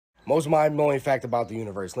Most mind-blowing fact about the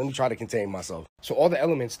universe. Let me try to contain myself. So all the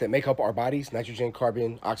elements that make up our bodies, nitrogen,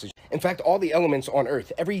 carbon, oxygen, in fact, all the elements on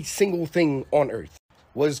Earth, every single thing on Earth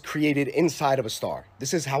was created inside of a star.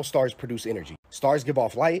 This is how stars produce energy. Stars give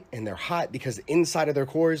off light and they're hot because inside of their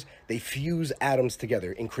cores, they fuse atoms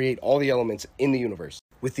together and create all the elements in the universe,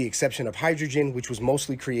 with the exception of hydrogen, which was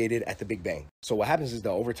mostly created at the Big Bang. So what happens is that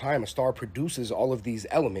over time, a star produces all of these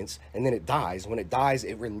elements and then it dies. When it dies,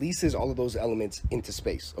 it releases all of those elements into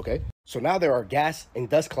space, okay? So now there are gas and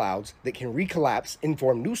dust clouds that can recollapse and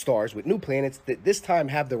form new stars with new planets that this time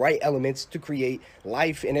have the right elements to create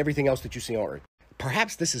life and everything else that you see on Earth.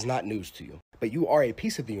 Perhaps this is not news to you, but you are a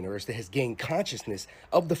piece of the universe that has gained consciousness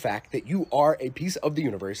of the fact that you are a piece of the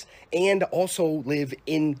universe and also live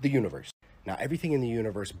in the universe. Now, everything in the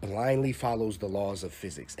universe blindly follows the laws of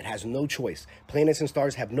physics. It has no choice. Planets and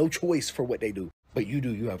stars have no choice for what they do. But you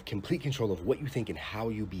do. You have complete control of what you think and how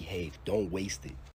you behave. Don't waste it.